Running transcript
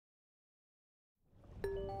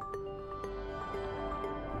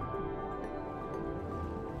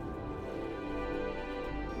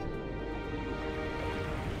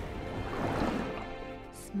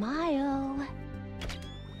Smile.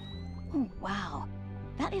 Oh, wow.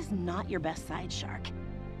 That is not your best side, Shark.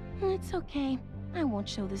 It's okay. I won't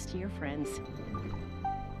show this to your friends.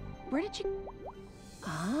 Where did you...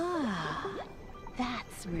 Ah,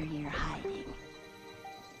 that's where you're hiding.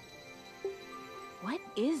 What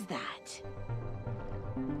is that?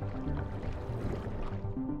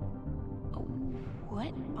 Oh,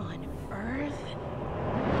 what on earth?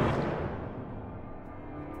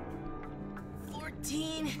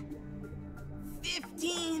 14,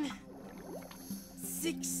 15,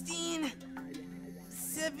 16,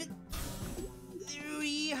 7,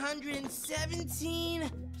 317,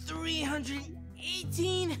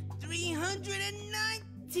 318,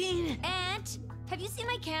 319. Aunt, have you seen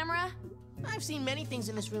my camera? I've seen many things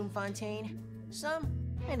in this room, Fontaine. Some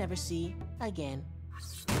I never see again.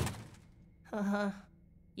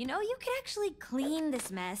 You know, you could actually clean this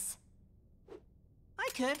mess. I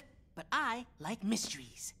could, but I like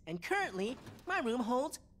mysteries. And currently, my room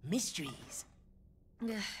holds mysteries.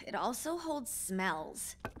 It also holds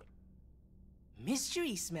smells.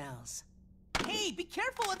 Mystery smells. Hey, be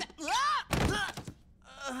careful with that!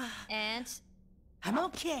 Aunt, I'm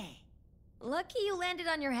okay. lucky you landed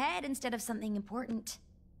on your head instead of something important.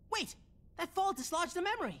 Wait, that fall dislodged the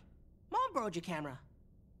memory. Mom borrowed your camera.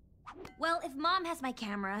 Well, if Mom has my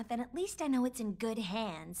camera, then at least I know it's in good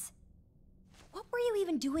hands. What were you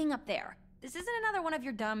even doing up there? This isn't another one of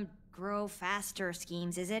your dumb grow faster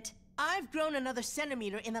schemes, is it? I've grown another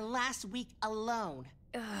centimeter in the last week alone.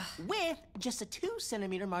 With just a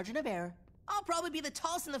 2-centimeter margin of error. I'll probably be the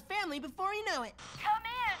tallest in the family before you know it. Come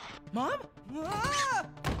in! Mom? Ah!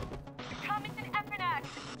 Thomas and Ephrax!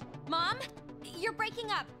 Mom? You're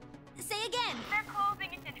breaking up. Say again. They're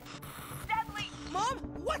closing in. Deadly! Mom,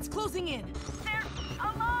 what's closing in? They're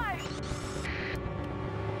alive!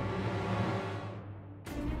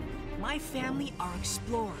 My family are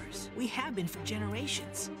explorers. We have been for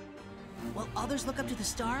generations. While others look up to the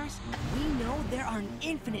stars, we know there are an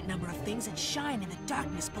infinite number of things that shine in the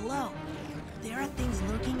darkness below. There are things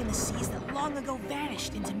lurking in the seas that long ago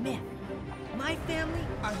vanished into myth. My family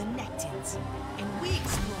are the Nektons, and we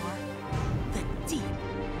explore the deep.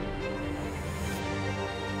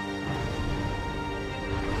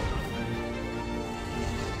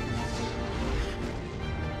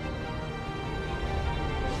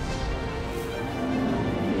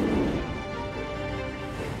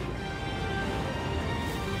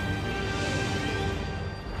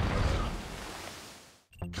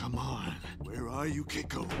 Come on, where are you,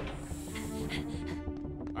 Keiko?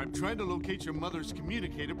 I'm trying to locate your mother's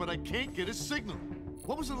communicator, but I can't get a signal.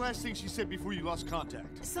 What was the last thing she said before you lost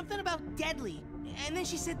contact? Something about deadly, and then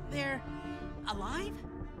she said they're alive?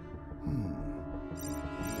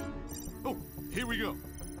 Oh, here we go.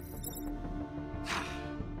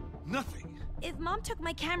 Nothing. If Mom took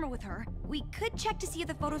my camera with her, we could check to see if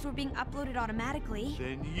the photos were being uploaded automatically.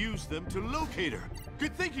 Then use them to locate her.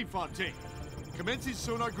 Good thinking, Fontaine. Commencing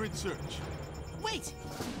sonar grid search. Wait!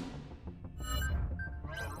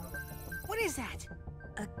 What is that?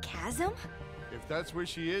 A chasm? If that's where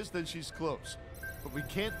she is, then she's close. But we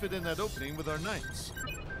can't fit in that opening with our knights.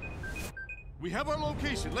 We have our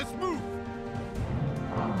location. Let's move!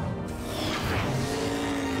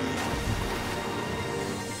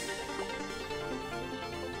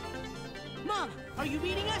 Mom, are you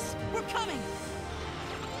reading us? We're coming!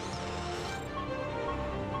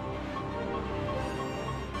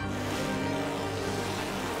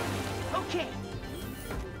 Okay.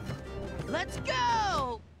 Let's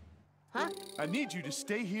go! Huh? I need you to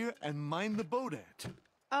stay here and mind the boat, Aunt.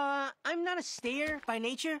 I'm not a stayer by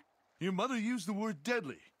nature. Your mother used the word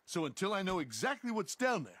deadly, so until I know exactly what's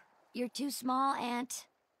down there... You're too small, Aunt.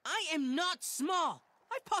 I am not small.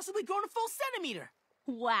 I've possibly grown a full centimeter.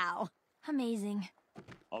 Wow. Amazing.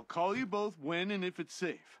 I'll call you both when and if it's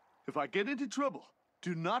safe. If I get into trouble,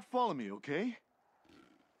 do not follow me, okay?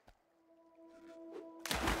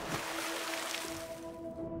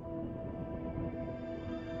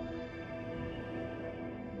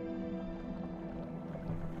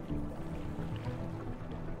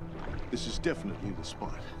 This is definitely the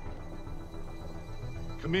spot.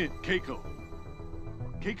 Come in, Keiko.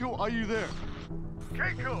 Keiko, are you there?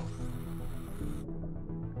 Keiko!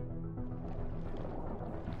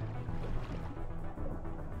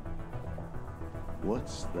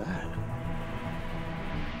 What's that?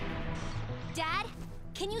 Dad,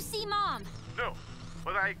 can you see Mom? No,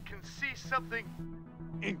 but I can see something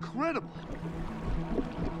incredible.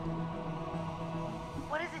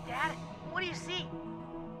 What is it, Dad? What do you see?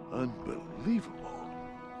 Unbelievable.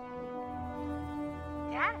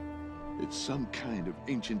 Dad? It's some kind of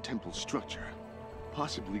ancient temple structure,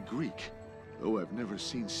 possibly Greek, though I've never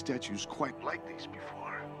seen statues quite like these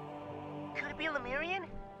before. Could it be Lemurian?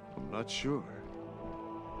 I'm not sure.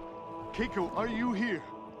 Keiko, are you here?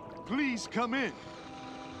 Please come in.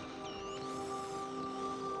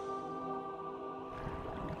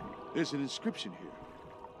 There's an inscription here.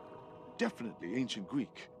 Definitely ancient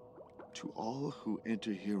Greek. To all who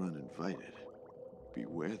enter here uninvited,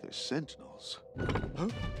 beware the Sentinels. Huh?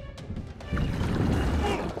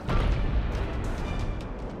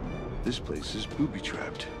 This place is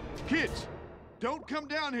booby-trapped. Kids, don't come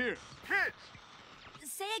down here. Kids,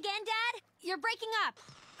 Say again, Dad? You're breaking up.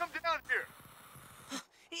 come down here.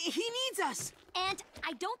 He needs us! And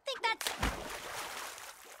I don't think that's...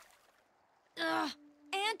 Ugh.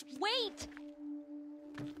 And wait!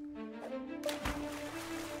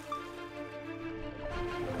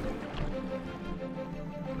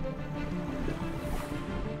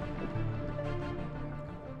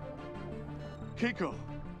 Keiko,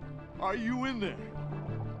 are you in there?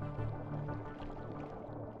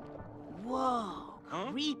 Whoa,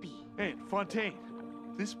 creepy. Aunt Fontaine,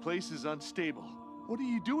 this place is unstable. What are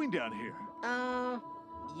you doing down here?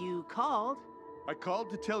 You called? I called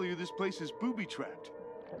to tell you this place is booby-trapped.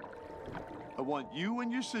 I want you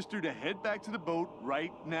and your sister to head back to the boat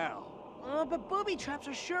right now. But booby traps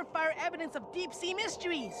are surefire evidence of deep-sea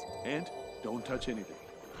mysteries. And don't touch anything.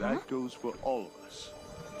 That goes for all of us.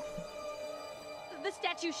 The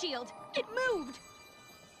statue shield. It moved!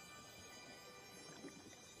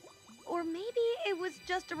 Or maybe it was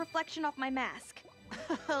just a reflection off my mask.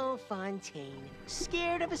 Oh, Fontaine.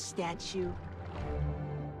 Scared of a statue.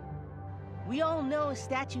 We all know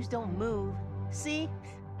statues don't move. See?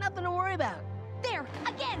 Nothing to worry about. There!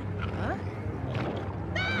 Again! Huh?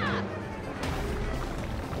 Ah!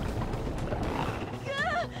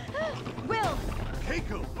 Will!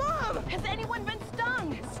 Keiko! Mom! Has anyone been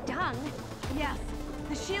stung? Stung? Yes.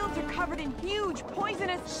 The shields are covered in huge,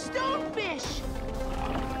 poisonous Stonefish!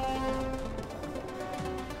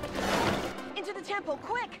 Into the temple,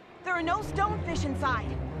 quick! There are no stonefish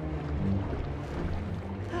inside.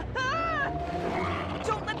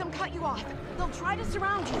 Don't let them cut you off. They'll try to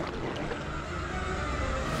surround you.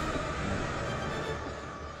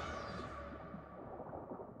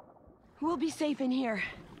 We'll be safe in here.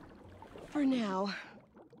 For now.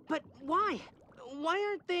 But why? Why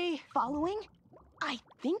aren't they... Following? I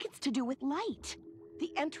think it's to do with light.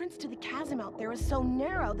 The entrance to the chasm out there is so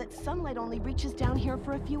narrow that sunlight only reaches down here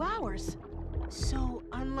for a few hours. So,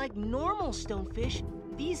 unlike normal stonefish,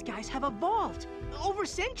 these guys have evolved, over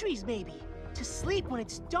centuries maybe, to sleep when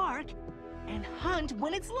it's dark and hunt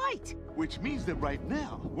when it's light. Which means that right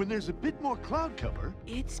now, when there's a bit more cloud cover...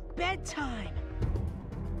 It's bedtime.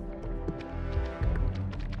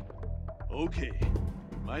 Okay.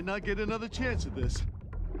 Might not get another chance at this.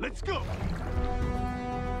 Let's go!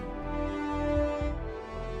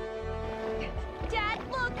 Dad,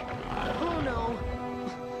 look! Oh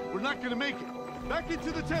no. We're not gonna make it. Back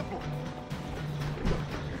into the temple!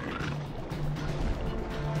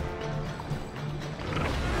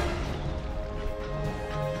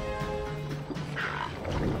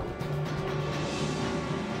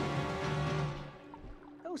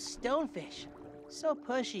 Those stonefish. So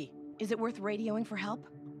pushy. Is it worth radioing for help?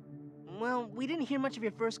 Well, we didn't hear much of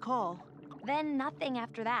your first call. Then nothing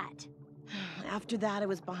after that. After that, I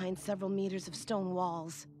was behind several meters of stone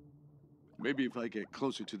walls. Maybe if I get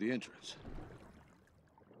closer to the entrance.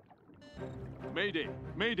 Mayday!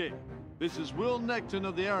 Mayday! This is Will Nekton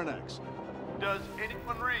of the Aronnax. Does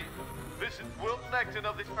anyone read? This is Will Nekton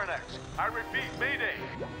of the Aronnax. I repeat, Mayday!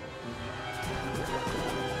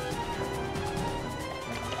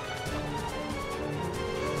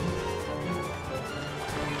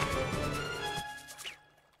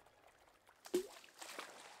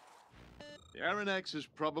 The Aronnax is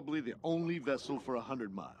probably the only vessel for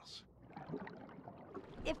 100 miles.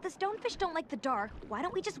 If the stonefish don't like the dark, why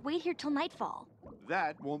don't we just wait here till nightfall?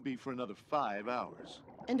 That won't be for another 5 hours.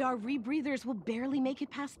 And our rebreathers will barely make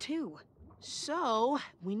it past 2. So,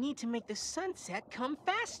 we need to make the sunset come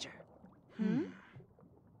faster.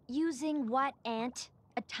 Using what, Aunt?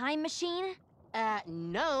 A time machine?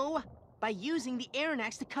 No. By using the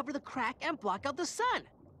Aronnax to cover the crack and block out the sun.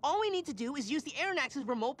 All we need to do is use the Aronnax's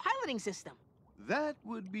remote piloting system. That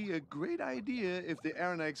would be a great idea if the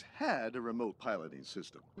Aronnax had a remote piloting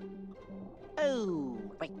system. Oh,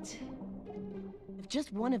 right. If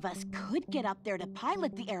just one of us could get up there to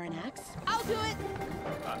pilot the Aronnax. I'll do it!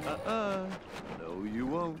 No, you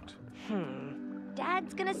won't.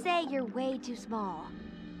 Dad's gonna say you're way too small.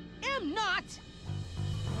 Am not!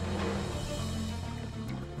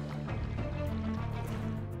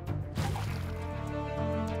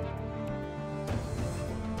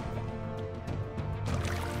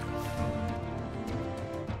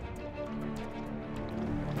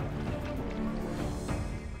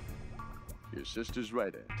 Your sister's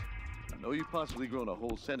right, Aunt. I know you've possibly grown a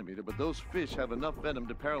whole centimeter, but those fish have enough venom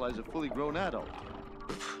to paralyze a fully grown adult.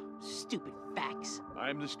 Stupid facts.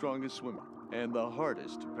 I'm the strongest swimmer, and the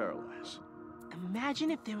hardest to paralyze.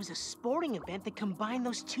 Imagine if there was a sporting event that combined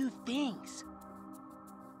those two things.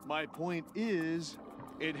 My point is,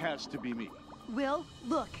 it has to be me. Will,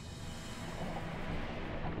 look.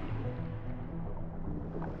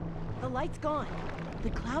 The light's gone.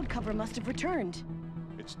 The cloud cover must have returned.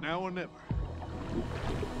 It's now or never.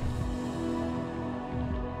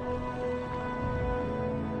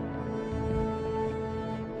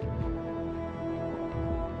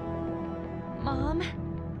 Mom?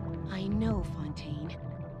 I know, Fontaine.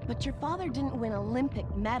 But your father didn't win Olympic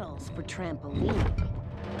medals for trampoline.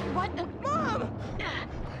 What? Mom!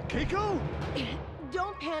 Keiko?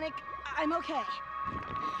 Don't panic. I'm okay.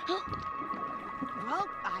 Well,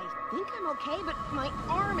 I think I'm okay, but my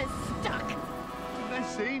arm is stuck. Did I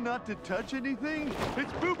say not to touch anything?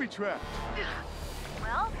 It's booby-trapped.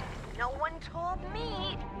 Well, no one told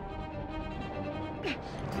me.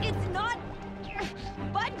 It's not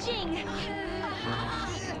budging!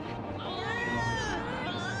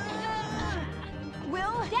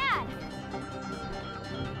 Will? Dad!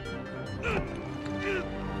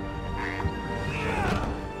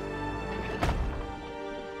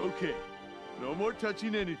 Okay, no more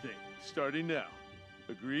touching anything. Starting now.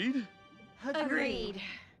 Agreed? Agreed.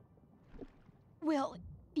 Will,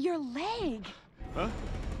 your leg. Huh?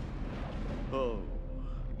 Oh,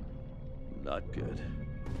 not good.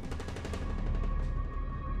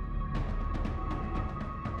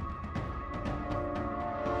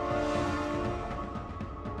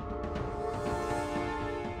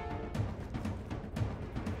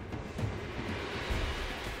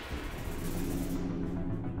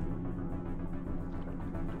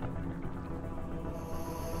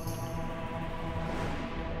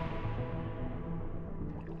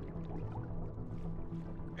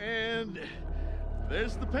 And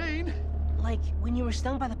there's the pain. Like when you were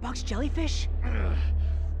stung by the box jellyfish?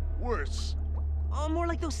 Worse. Oh, more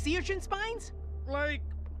like those sea urchin spines? Like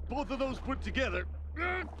both of those put together.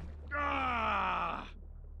 Ah!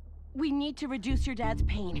 We need to reduce your dad's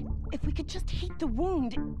pain. If we could just heat the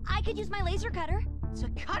wound. I could use my laser cutter To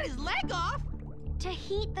cut his leg off? to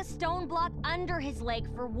heat the stone block under his leg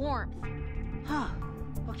for warmth. Huh.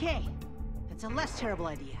 Okay. That's a less terrible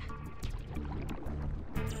idea.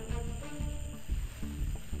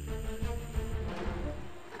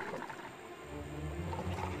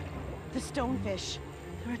 The stonefish.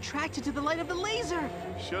 They're attracted to the light of the laser.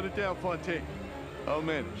 Shut it down, Fontaine. I'll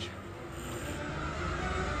manage.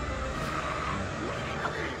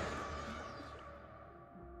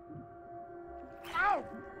 Ow!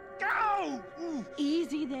 Ow! Ooh.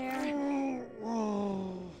 Easy there.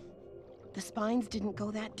 Oh. The spines didn't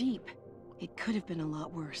go that deep. It could have been a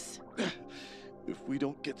lot worse. If we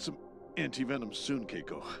don't get some anti-venom soon,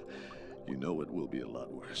 Keiko, you know it will be a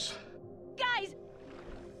lot worse. Guys!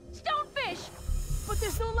 Stonefish! But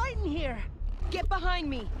there's no light in here. Get behind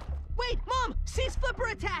me. Wait, Mom! Cease flipper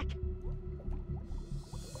attack!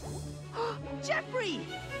 Jeffrey!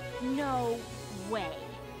 No way.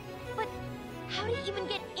 But how did he even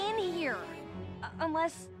get in here?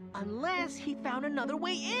 Unless Unless he found another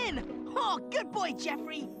way in. Oh, good boy,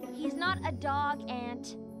 Jeffrey. he's not a dog,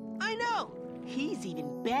 Aunt. I know. He's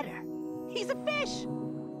even better. He's a fish.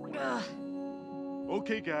 Ugh.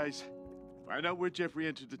 Okay, guys. Find out where Jeffrey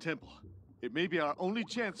entered the temple. It may be our only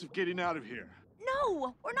chance of getting out of here.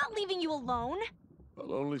 No! We're not leaving you alone!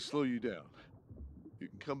 I'll only slow you down. You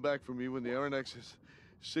can come back for me when the RNX is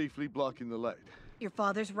safely blocking the light. Your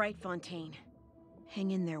father's right, Fontaine.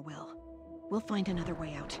 Hang in there, Will. We'll find another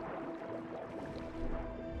way out.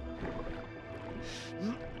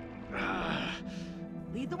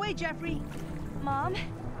 Lead the way, Jeffrey. Mom,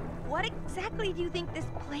 what exactly do you think this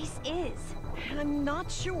place is? I'm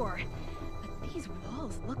not sure, but these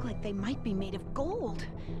walls look like they might be made of gold.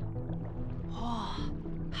 Oh,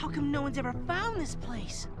 how come no one's ever found this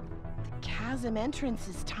place? The chasm entrance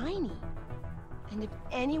is tiny. And if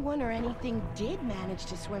anyone or anything did manage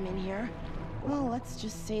to swim in here, well, let's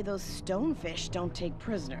just say those stonefish don't take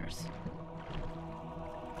prisoners.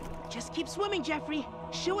 Just keep swimming, Jeffrey.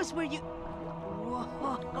 Show us where you...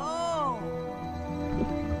 Whoa!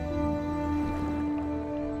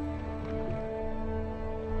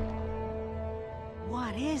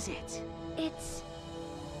 What is it? It's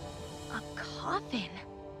a coffin.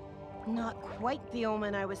 Not quite the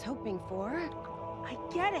omen I was hoping for. I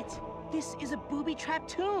get it. This is a booby-trapped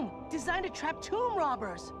tomb, designed to trap tomb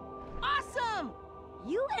robbers. Awesome!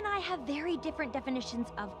 You and I have very different definitions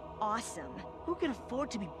of awesome. Who can afford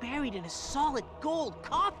to be buried in a solid gold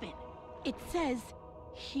coffin? It says,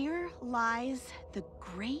 "Here lies the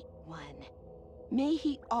Great One. May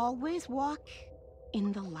he always walk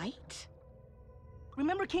in the light."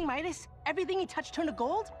 Remember King Midas? Everything he touched turned to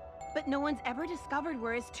gold? But no one's ever discovered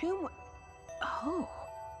where his tomb was. Oh,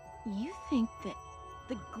 you think that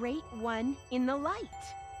the Great One in the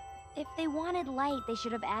light? If they wanted light, they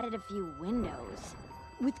should have added a few windows.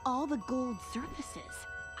 With all the gold surfaces,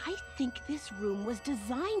 I think this room was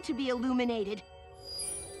designed to be illuminated.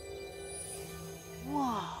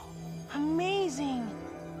 Whoa, amazing.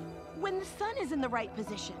 When the sun is in the right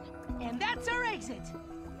position. And that's our exit.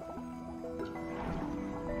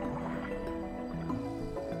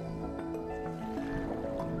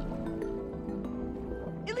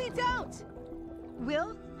 It leads out.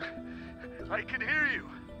 Will, I can hear you.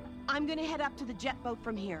 I'm gonna head up to the jet boat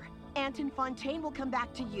from here. Ant and Fontaine will come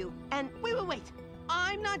back to you, and Wait.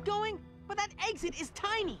 I'm not going, but that exit is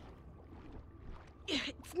tiny.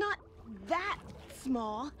 it's not that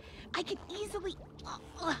small. I could easily...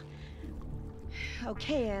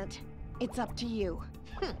 Okay, Ant. It's up to you.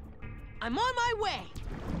 I'm on my way.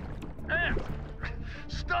 Ant!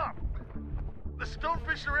 Stop! The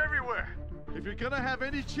stonefish are everywhere. If you're gonna have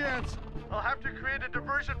any chance, I'll have to create a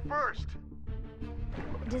diversion first.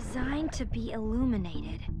 Designed to be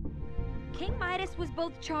illuminated. King Midas was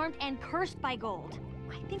both charmed and cursed by gold.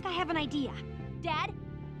 I think I have an idea. Dad,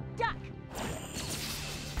 duck!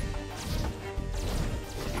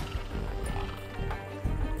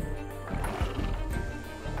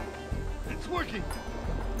 It's working!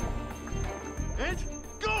 Ant,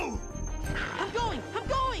 go! I'm going!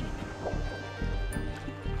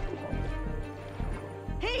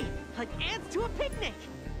 Hey, like ants to a picnic.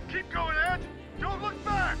 Keep going, Ant! Don't look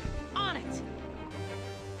back! On it.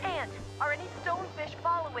 Ant, are any stonefish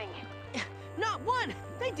following? Not one.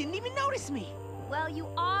 They didn't even notice me. Well, you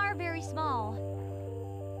are very small.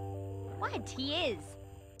 What? He is.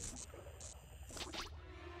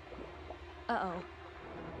 Uh-oh.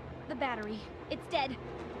 The battery. It's dead.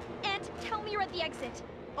 Ant, tell me you're at the exit.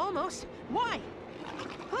 Almost. Why?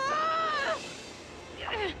 Ah!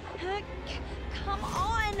 Come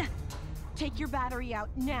on! Take your battery out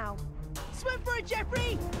now. Swim for it,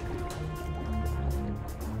 Jeffrey!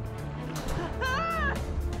 Ah!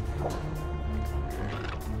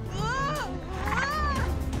 Ah!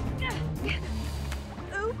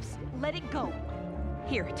 Oops, let it go.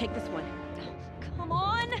 Here, take this one. Come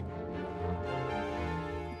on!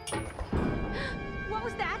 What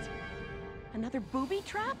was that? Another booby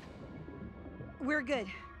trap? We're good.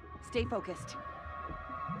 Stay focused.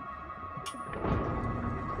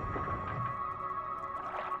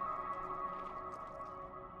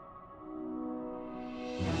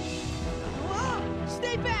 Whoa!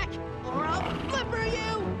 Stay back, or I'll flipper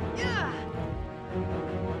you! Yeah!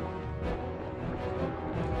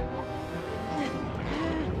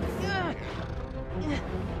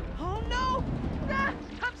 Oh no! Ah,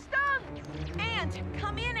 I'm stung! Ant,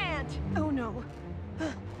 come in, Ant. Oh no.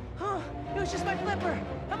 Oh, it was just my flipper.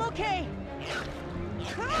 I'm okay.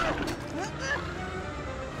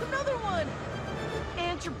 Another one!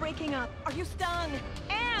 Ant, you're breaking up. Are you stung?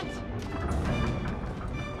 Ant!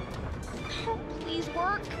 Oh, please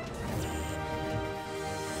work.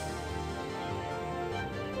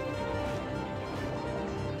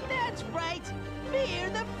 That's right! Fear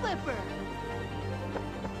the flipper!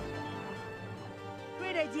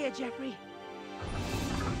 Great idea, Jeffrey.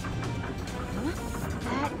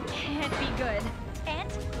 That can't be good.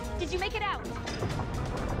 Ant, did you make it out?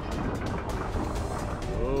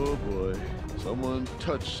 Oh boy. Someone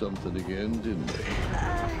touched something again, didn't they?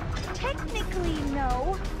 Technically,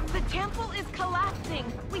 no. The temple is collapsing.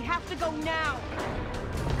 We have to go now.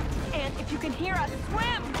 Ant, if you can hear us,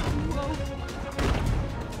 swim! Whoa.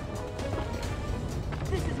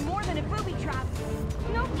 This is more than a booby trap.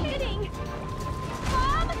 No kidding.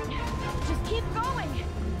 Mom! Just keep going.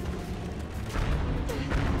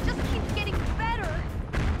 Just keeps getting better.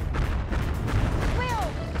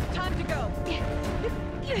 Will, time to go.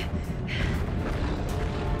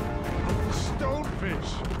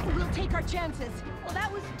 Stonefish! We'll take our chances. Well,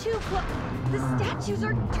 that was too close. The statues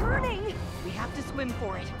are turning. We have to swim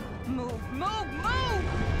for it. Move, move, move!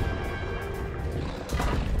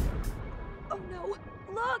 Oh no,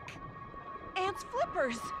 look! Ant's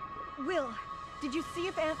flippers! Will, did you see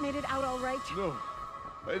if Ant made it out all right? No,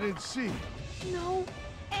 I didn't see. No.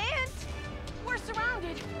 Ant! We're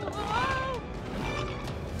surrounded! Oh!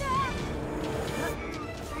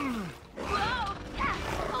 Whoa! Ah!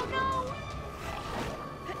 Oh no!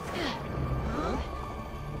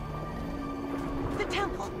 The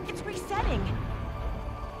temple! It's resetting!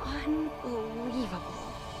 Unbelievable.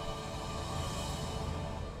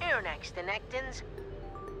 You're next, the Nektons.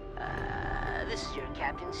 This is your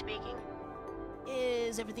captain speaking.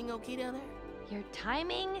 Is everything okay down there? Your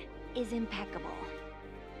timing is impeccable.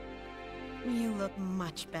 You look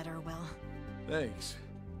much better, Will. Thanks.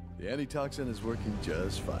 The antitoxin is working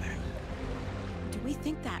just fine. Do we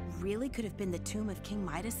think that really could have been the tomb of King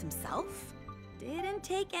Midas himself? Didn't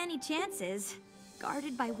take any chances.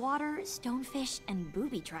 Guarded by water, stonefish, and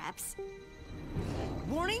booby traps.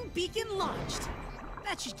 Warning, beacon launched.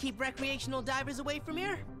 That should keep recreational divers away from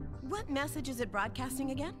here. What message is it broadcasting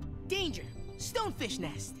again? Danger, stonefish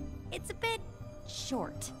nest. It's a bit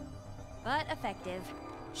short, but effective.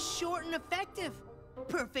 Short and effective.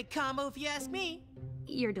 Perfect combo if you ask me.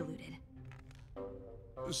 You're deluded.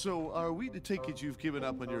 So, are we to take it you've given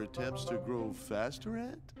up on your attempts to grow faster,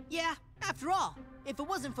 Ant? Yeah, after all, if it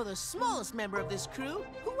wasn't for the smallest member of this crew,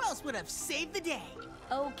 who else would have saved the day?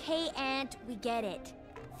 Okay, Ant, we get it.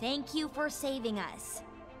 Thank you for saving us.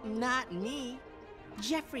 Not me.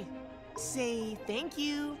 Jeffrey, say thank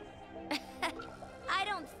you. I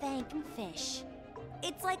don't thank fish.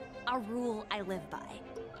 It's like a rule I live by.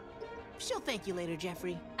 She'll thank you later,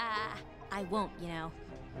 Jeffrey. I won't, you know.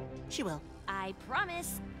 She will. I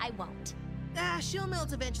promise I won't. She'll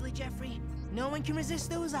melt eventually, Jeffrey. No one can resist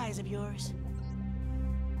those eyes of yours.